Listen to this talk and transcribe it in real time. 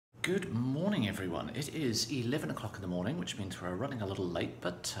Good morning, everyone. It is 11 o'clock in the morning, which means we're running a little late,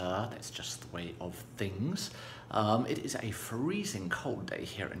 but that's just the way of things. It is a freezing cold day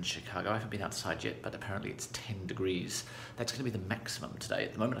here in Chicago. I haven't been outside yet, but apparently it's 10 degrees. That's going to be the maximum today.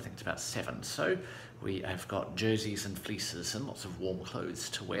 At the moment, I think it's about 7. So we have got jerseys and fleeces and lots of warm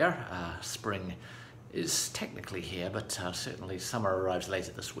clothes to wear. Spring is technically here, but certainly summer arrives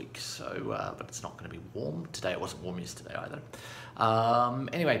later this week, so but it's not going to be warm today. It wasn't warm yesterday either.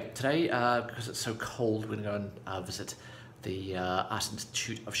 Anyway, today, because it's so cold, we're going to go and visit the Art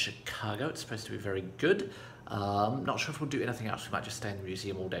Institute of Chicago. It's supposed to be very good. Not sure if we'll do anything else. We might just stay in the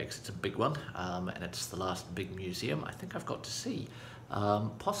museum all day because it's a big one, and it's the last big museum I think I've got to see.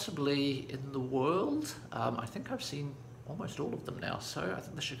 Possibly in the world. I think I've seen almost all of them now, so I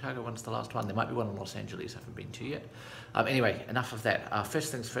think the Chicago one's the last one. There might be one in Los Angeles I haven't been to yet. Anyway, enough of that.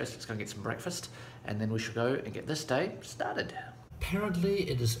 First things first, let's go and get some breakfast, and then we should go and get this day started. Apparently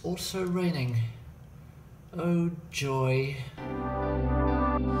it is also raining. Oh joy.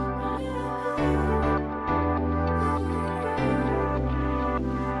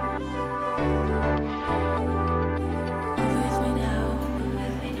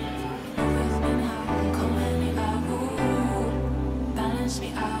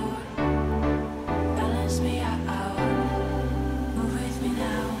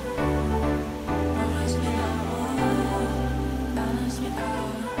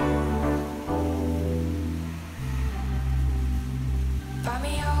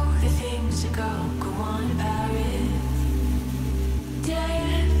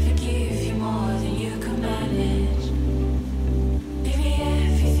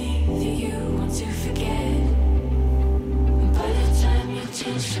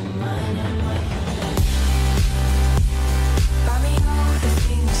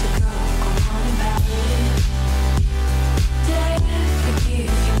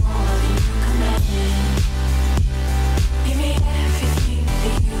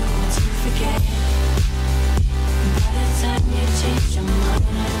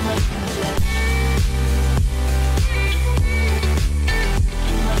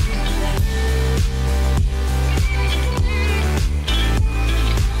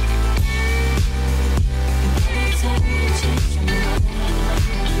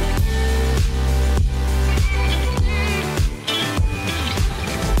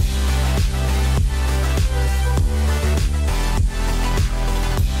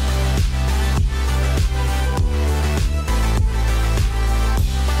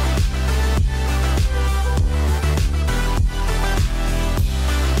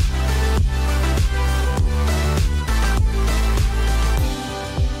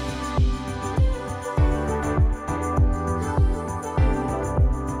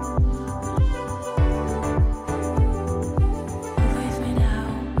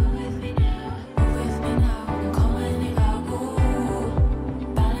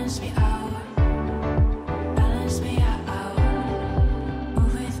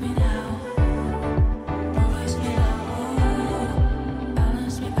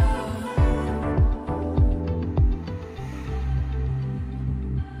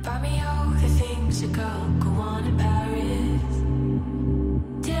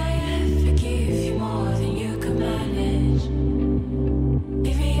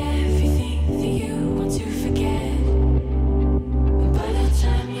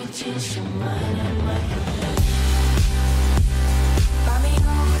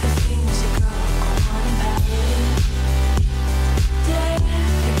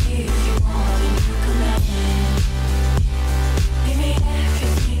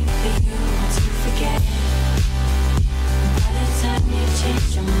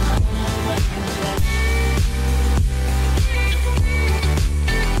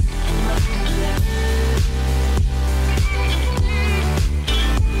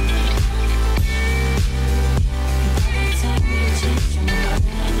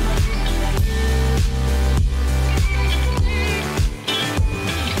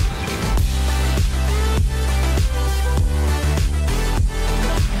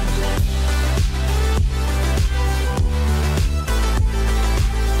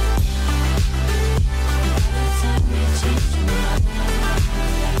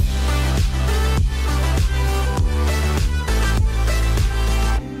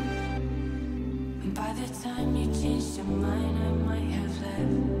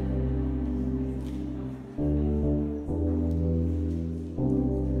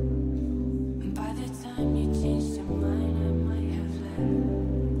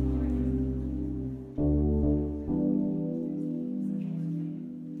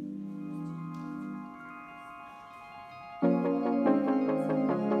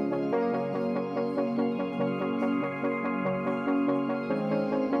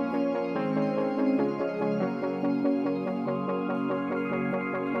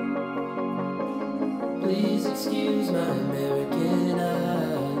 excuse my American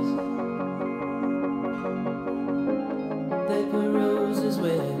eyes. They put roses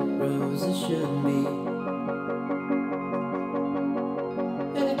where roses should be.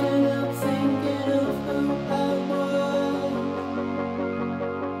 And I can't help thinking of who I was,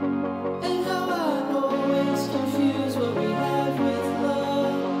 and how I always confuse what we have with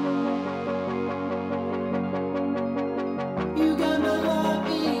love. You got my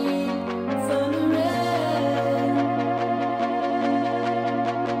heartbeat thundering.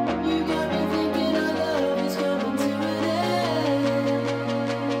 You got me thinking our love is coming to an end.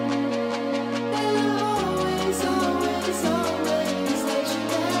 And I always, always, always let you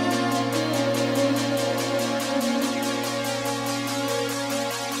back in.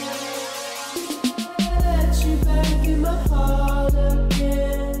 Let you back in my heart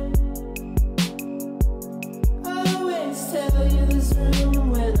again. I always tell you there's room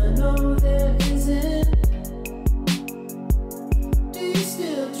when I know there isn't. Do you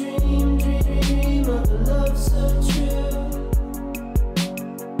still dream of a love so true?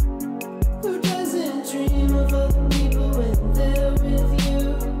 Who doesn't dream of other people when they're with you?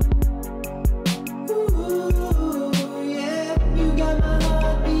 Ooh, yeah, you got my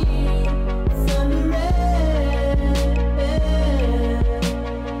heartbeat thundering.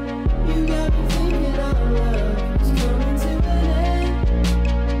 You got me thinking our love is coming to an end.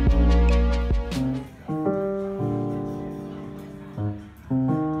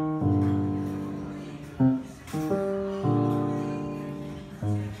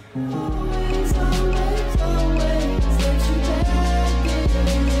 Always, always, always let you back in.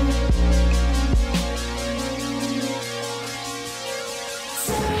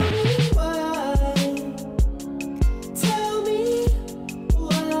 Tell me why. Tell me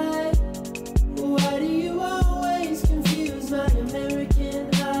why. Why do you always confuse my American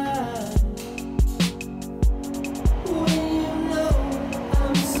eye? When you know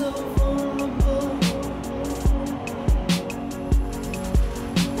I'm so vulnerable,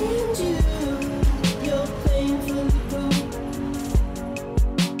 and you're painfully cool.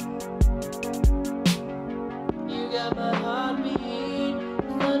 You got my heartbeat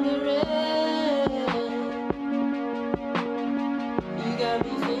thundering. You got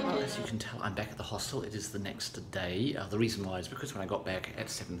me Well, thinking. as you can tell, I'm back at the hostel. It is the next day. The reason why is because when I got back at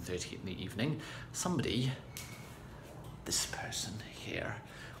 7:30 in the evening, this person here,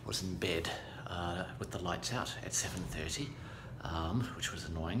 was in bed with the lights out at 7:30, which was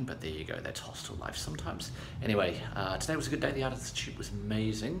annoying, but there you go, that's hostel life sometimes. Anyway, today was a good day. The altitude was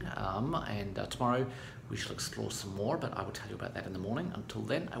amazing, and tomorrow we shall explore some more, but I will tell you about that in the morning. Until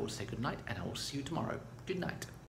then, I will say good night, and I will see you tomorrow. Good night.